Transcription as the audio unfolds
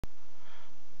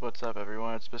What's up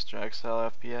everyone, it's Mr.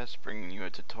 XL bringing you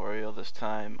a tutorial this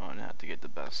time on how to get the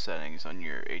best settings on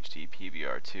your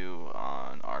HD-PVR2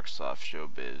 on Arcsoft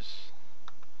Showbiz.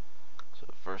 So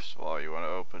first of all, you want to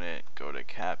open it, go to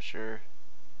capture,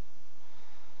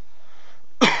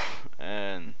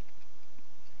 and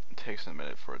it takes a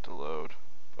minute for it to load,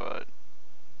 but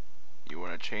you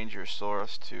want to change your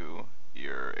source to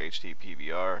your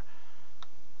HD-PVR,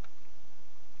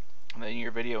 and then your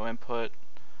video input,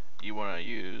 you want to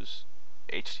use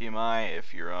HDMI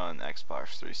if you're on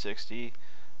Xbox 360,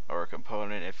 or a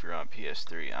component if you're on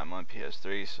PS3. I'm on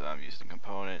PS3, so I'm using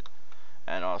component,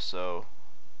 and also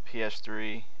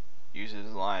PS3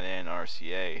 uses line-in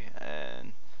RCA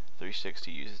and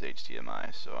 360 uses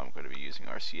HDMI, so I'm going to be using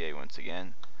RCA once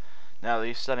again. Now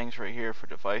these settings right here for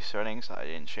device settings, I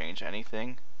didn't change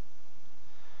anything,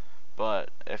 but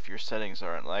if your settings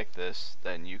aren't like this,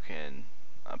 then you can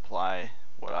apply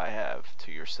what I have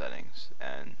to your settings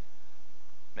and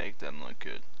make them look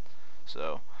good.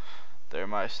 So there are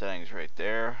my settings right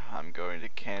there. I'm going to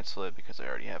cancel it because I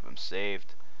already have them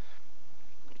saved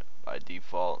by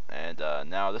default. And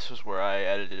now this is where I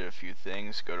edited a few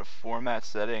things. Go to format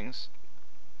settings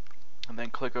and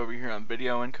then click over here on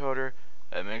video encoder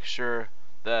and make sure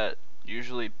that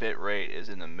usually bitrate is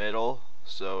in the middle,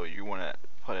 so you want to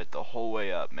put it the whole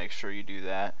way up. Make sure you do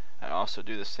that, and also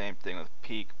do the same thing with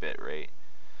peak bitrate.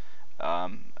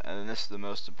 And then this is the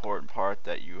most important part,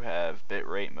 that you have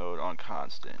bitrate mode on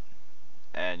constant,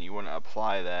 and you want to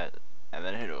apply that and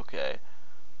then hit OK.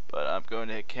 But I'm going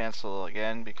to hit cancel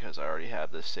again because I already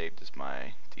have this saved as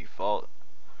my default.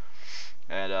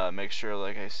 And make sure,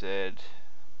 like I said,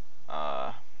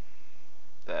 that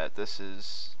this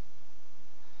is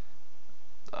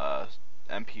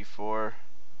MP4,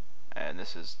 and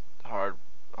this is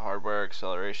hardware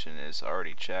acceleration is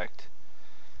already checked.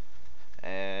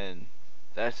 And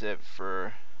this is it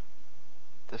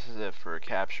for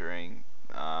capturing.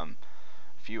 A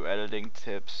few editing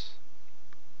tips.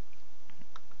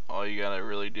 All you gotta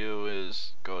really do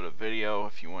is go to video.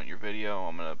 If you want your video,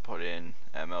 I'm gonna put in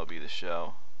MLB The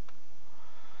Show.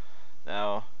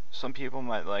 Now some people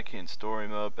might like it in story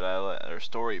mode, but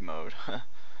storyboard.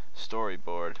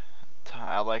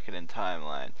 I like it in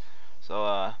timeline.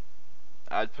 So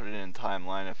I'd put it in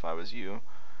timeline if I was you.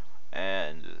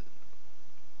 And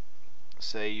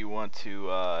say you want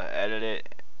to edit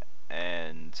it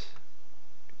and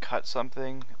cut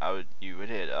something, you would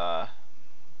hit the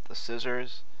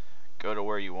scissors, go to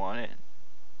where you want it.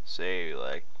 Say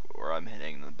like where I'm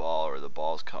hitting the ball, or the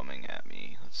ball's coming at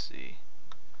me. Let's see.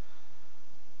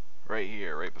 Right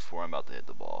here, right before I'm about to hit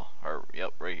the ball. Or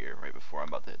yep, right here, right before I'm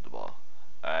about to hit the ball.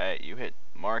 Alright, you hit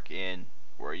mark in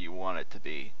where you want it to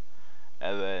be,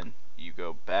 and then you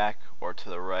go back or to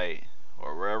the right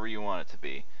or wherever you want it to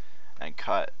be and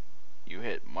cut. You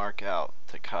hit mark out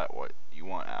to cut what you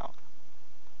want out.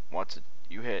 Once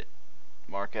you hit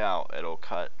mark out, it'll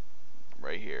cut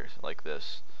right here like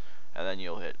this, and then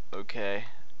you'll hit OK,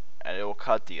 and it will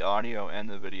cut the audio and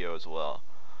the video as well,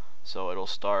 so it'll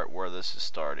start where this is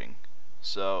starting.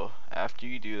 So after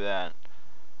you do that,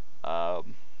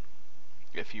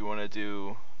 if you want to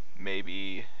do,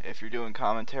 maybe if you're doing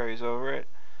commentaries over it,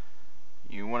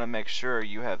 you want to make sure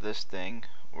you have this thing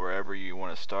wherever you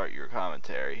want to start your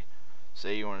commentary.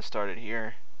 Say you want to start it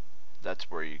here,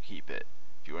 that's where you keep it.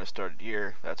 If you want to start it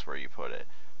here, that's where you put it.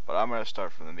 But I'm going to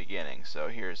start from the beginning. So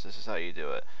this is how you do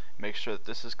it. Make sure that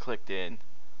this is clicked in,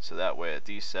 so that way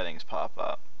these settings pop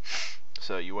up.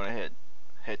 So you want to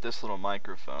hit this little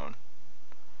microphone.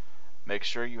 Make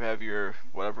sure you have your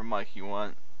whatever mic you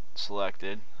want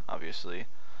selected, obviously.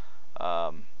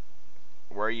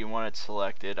 Where you want it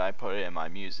selected, I put it in my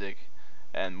music,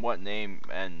 and name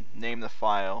the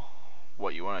file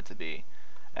what you want it to be,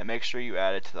 and make sure you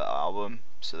add it to the album,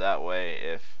 so that way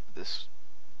if this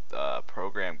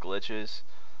program glitches,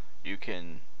 you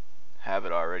can have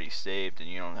it already saved and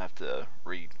you don't have to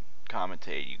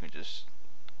re-commentate. You can just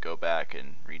go back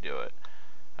and redo it,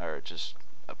 or just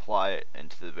apply it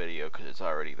into the video because it's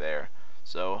already there.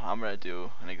 So I'm going to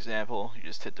do an example. You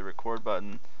just hit the record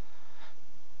button.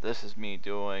 This is me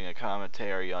doing a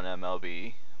commentary on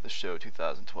MLB The Show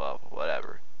 2012,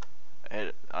 whatever.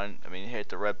 Hit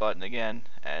the red button again,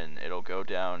 and it'll go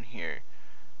down here.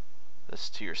 This is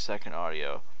to your second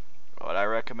audio. What I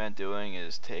recommend doing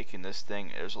is taking this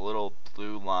thing. There's a little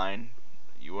blue line.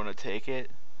 You want to take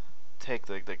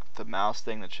the mouse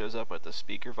thing that shows up with the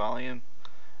speaker volume,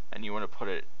 and you want to put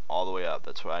it all the way up.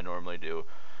 That's what I normally do.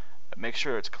 Make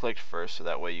sure it's clicked first, so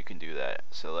that way you can do that.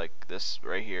 So like this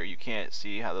right here, you can't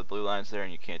see how the blue line's there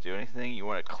and you can't do anything. You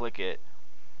want to click it,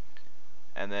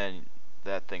 and then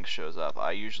that thing shows up.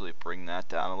 I usually bring that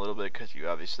down a little bit because you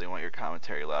obviously want your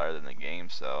commentary louder than the game,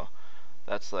 so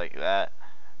that's like that.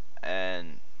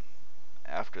 And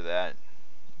after that,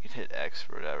 you can hit X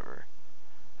or whatever.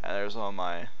 And there's all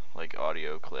my like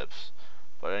audio clips.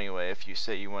 But anyway, if you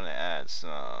say you want to add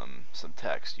some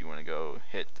text, you want to go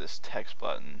hit this text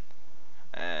button,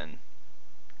 and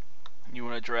you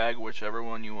want to drag whichever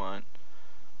one you want,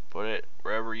 put it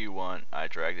wherever you want. I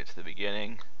dragged it to the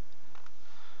beginning,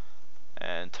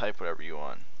 and type whatever you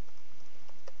want.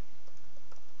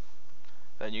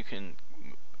 Then you can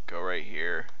go right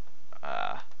here,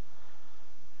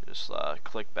 just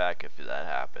click back if that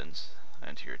happens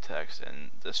into your text, and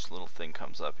this little thing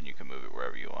comes up and you can move it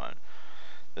wherever you want.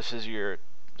 This is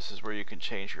where you can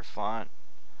change your font.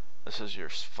 This is your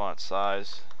font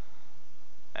size,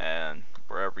 and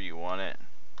wherever you want it.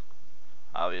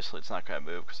 Obviously it's not going to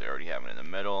move because they already have it in the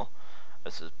middle.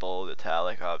 This is bold,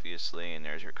 italic, obviously, and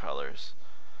there's your colors.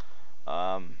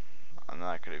 I'm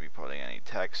not going to be putting any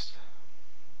text.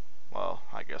 Well,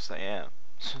 I guess I am.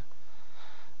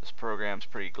 This program's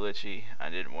pretty glitchy. I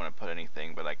didn't want to put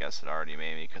anything, but I guess it already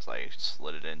made me because I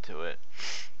slid it into it.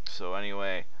 So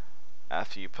anyway,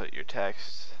 after you put your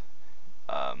text,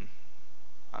 I'm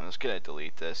just going to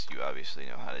delete this. You obviously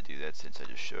know how to do that since I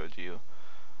just showed you.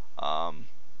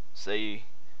 Say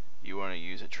you want to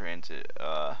use an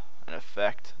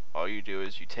effect. All you do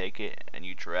is you take it and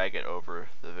you drag it over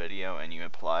the video and you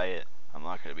apply it. I'm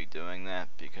not going to be doing that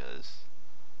because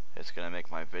it's going to make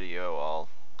my video all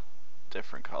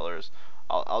different colors.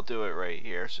 I'll do it right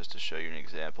here just to show you an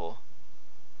example,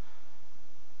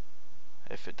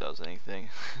 if it does anything.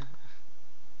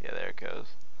 Yeah, there it goes.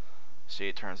 See,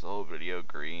 it turns the whole video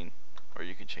green, or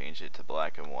you can change it to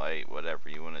black and white, whatever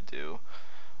you want to do.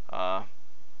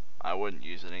 I wouldn't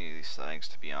use any of these settings,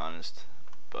 to be honest,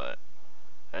 but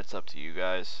that's up to you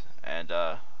guys. And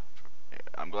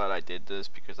I'm glad I did this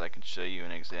because I can show you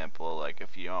an example. Like,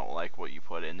 if you don't like what you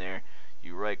put in there,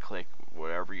 you right click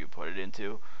whatever you put it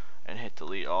into and hit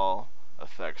delete all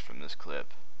effects from this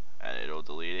clip, and it'll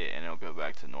delete it and it'll go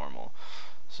back to normal.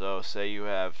 So say you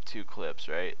have 2 clips,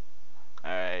 right?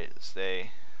 Alright,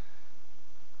 say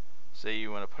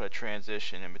you want to put a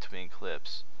transition in between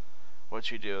clips.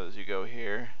 What you do is you go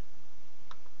here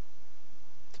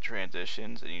to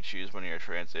transitions and you choose one of your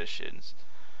transitions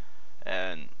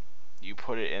and you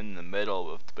put it in the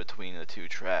middle of between the 2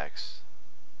 tracks.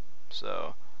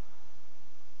 So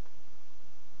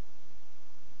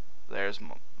there's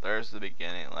the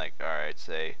beginning. Like, alright,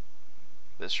 say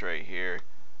this right here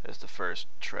is the first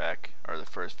track, or the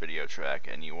first video track,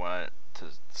 and you want it to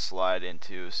slide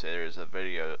into, say there's a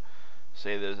video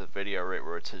right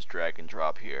where it says drag and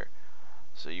drop here.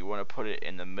 So you want to put it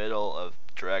in the middle of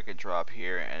drag and drop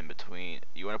here, and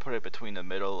you want to put it between the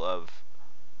middle of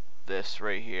this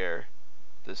right here,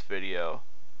 this video,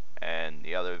 and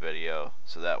the other video,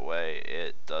 so that way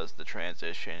it does the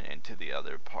transition into the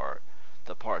other part,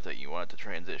 the part that you want it to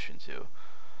transition to.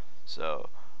 So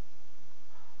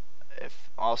if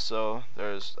also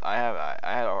I had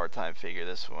a hard time figuring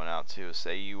this one out too.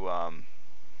 Say you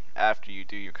after you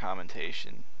do your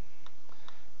commentation,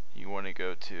 you want to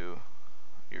go to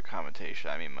your commentation,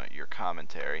 your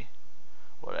commentary,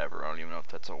 whatever. I don't even know if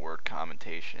that's a word,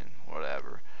 commentation,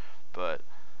 whatever. But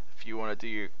if you want to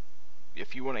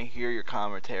hear your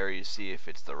commentary to see if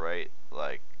it's the right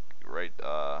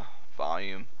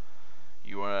volume,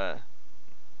 you want to,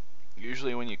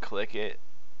 usually when you click it,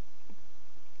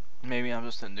 maybe I'm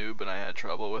just a noob and I had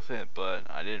trouble with it, but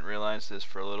I didn't realize this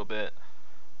for a little bit.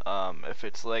 If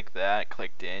it's like that,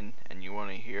 clicked in, and you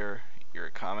want to hear your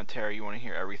commentary, you want to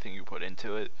hear everything you put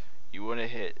into it, you want to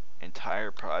hit entire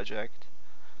project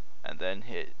and then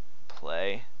hit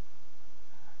play.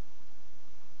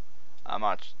 I'm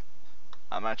not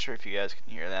sure if you guys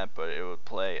can hear that, but it would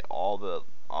play all the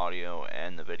audio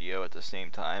and the video at the same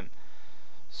time.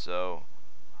 So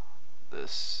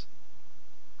this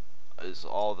is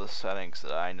all the settings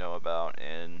that I know about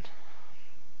in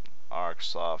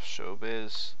Arcsoft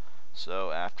Showbiz.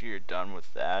 So after you're done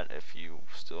with that, if you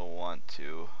still want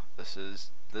to, this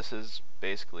is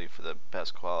basically for the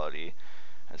best quality.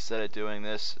 Instead of doing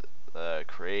this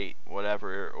create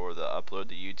whatever, or the upload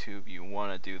to YouTube, you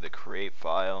want to do the create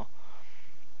file,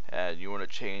 and you want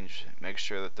to make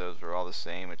sure that those are all the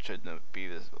same. It shouldn't be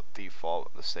the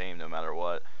default the same no matter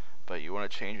what, but you want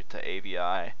to change it to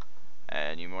AVI,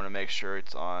 and you want to make sure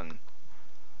it's on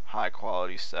high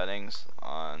quality settings.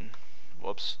 You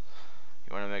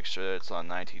want to make sure that it's on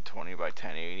 1920 by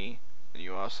 1080, and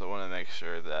you also want to make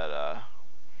sure that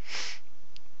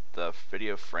the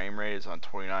video frame rate is on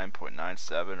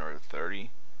 29.97 or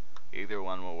 30. Either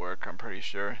one will work, I'm pretty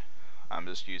sure. I'm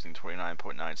just using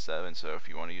 29.97, so if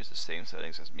you want to use the same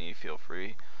settings as me, feel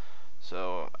free.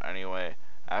 So anyway,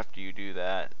 after you do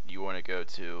that, you want to go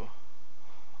to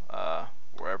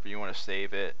wherever you want to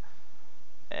save it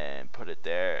and put it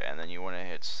there, and then you want to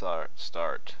hit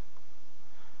start.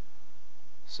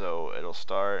 So it'll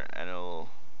start and it'll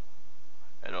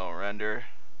render,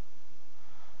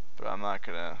 but I'm not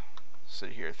gonna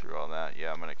sit here through all that.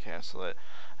 Yeah, I'm gonna cancel it.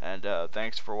 And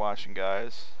thanks for watching,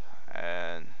 guys,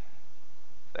 and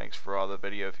thanks for all the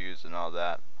video views and all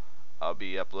that. I'll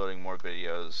be uploading more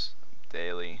videos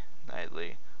daily,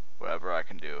 nightly, whatever I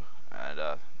can do. And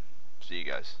see you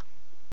guys.